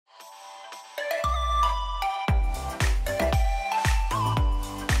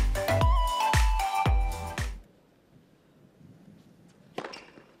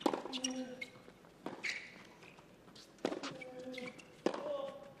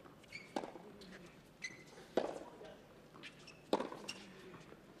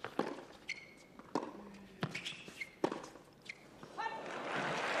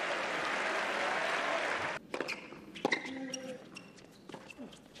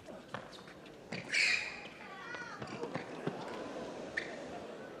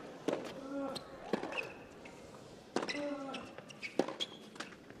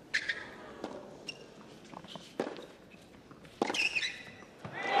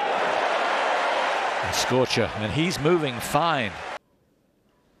Scorcher, and he's moving fine.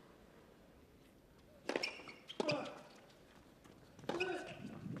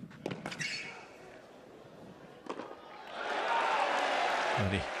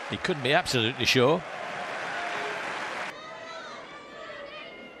 And he couldn't be absolutely sure.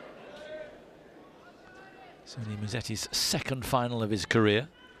 Certainly Musetti's second final of his career.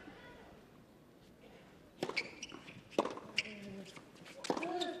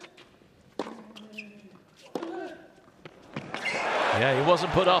 Yeah, he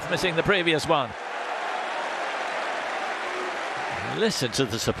wasn't put off missing the previous one. Listen to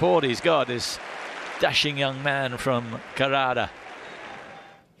the support he's got, this dashing young man from Carrara.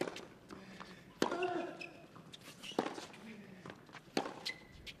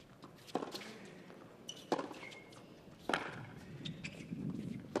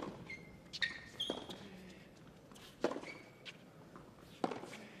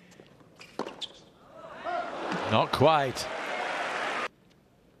 Not quite.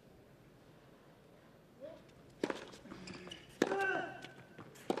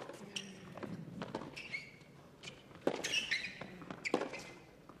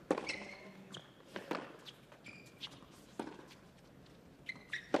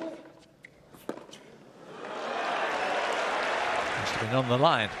 Must have been on the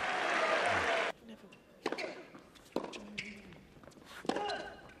line.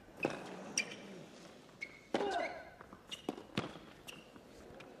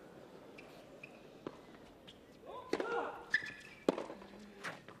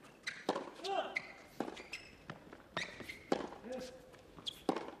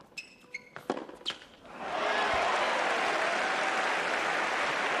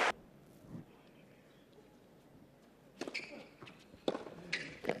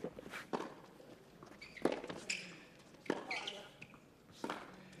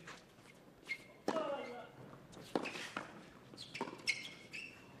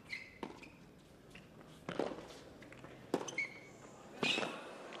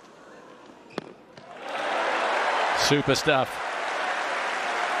 Super stuff.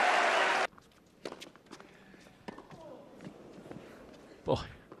 Boy,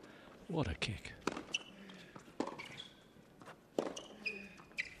 what a kick.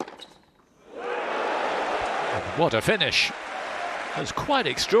 What a finish. It was quite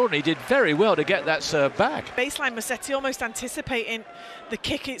extraordinary. He did very well to get that serve back. Baseline, Musetti almost anticipating the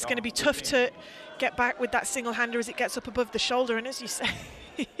kick. It's going to be tough to get back with that single-hander as it gets up above the shoulder. And as you say,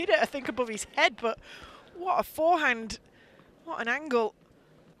 he hit it, I think, above his head, but what a forehand, what an angle.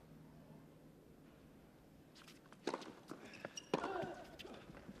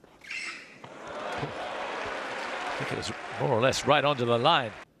 I think it was more or less right onto the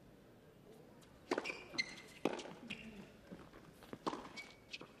line.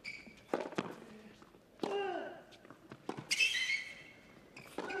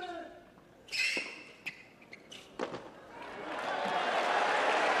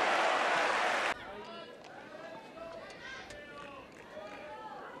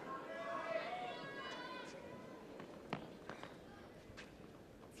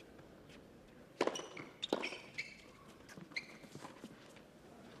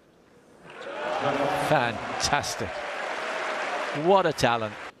 Fantastic. What a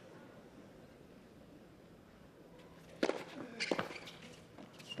talent.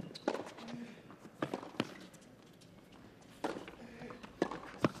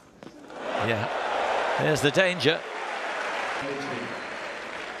 Yeah, there's the danger.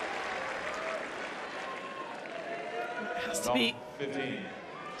 It has to be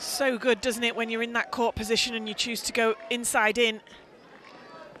so good, doesn't it, when you're in that court position and you choose to go inside in.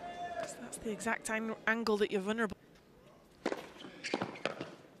 That's the exact angle that you're vulnerable.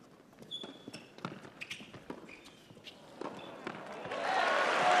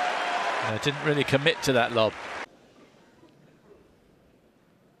 No, didn't really commit to that lob.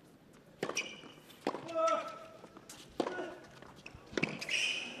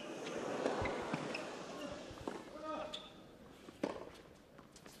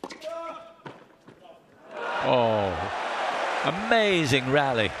 Oh, amazing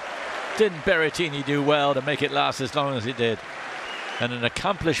rally. Didn't Berrettini do well to make it last as long as it did? And an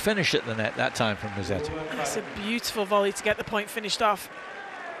accomplished finish at the net that time from Musetti. That's a beautiful volley to get the point finished off.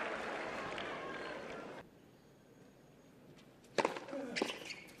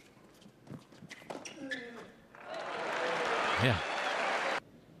 Yeah.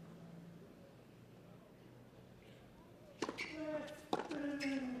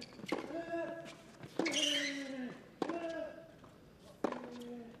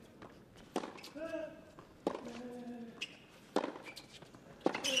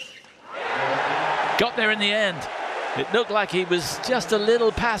 got there in the end. It looked like he was just a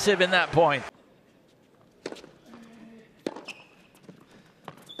little passive in that point.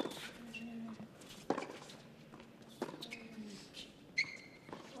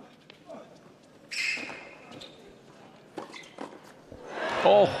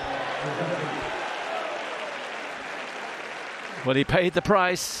 Oh. Well, he paid the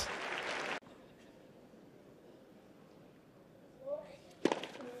price.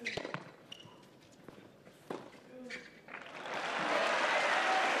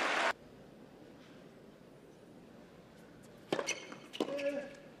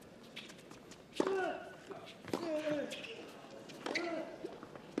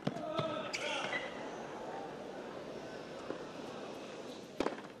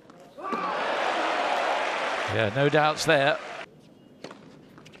 Yeah, no doubts there.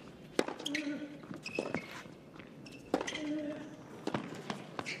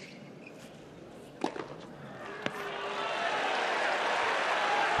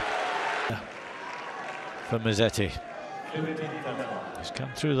 For Musetti. He's come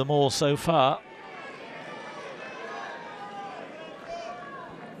through them all so far.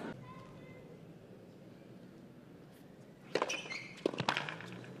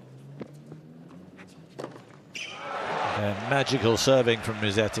 Magical serving from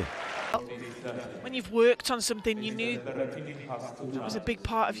Musetti. When you've worked on something, you knew it was a big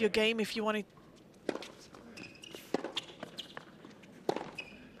part of your game if you wanted.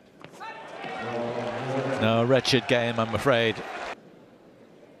 No, wretched game, I'm afraid.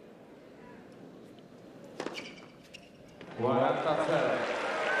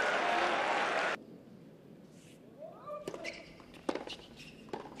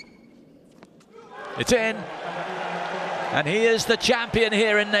 It's in. And he is the champion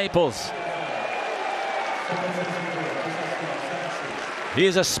here in Naples. He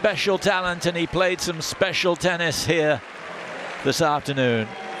is a special talent, and he played some special tennis here this afternoon.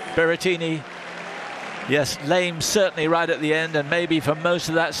 Berrettini, yes, lame certainly right at the end, and maybe for most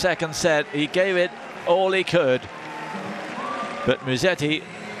of that second set he gave it all he could. But Musetti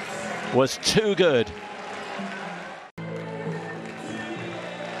was too good.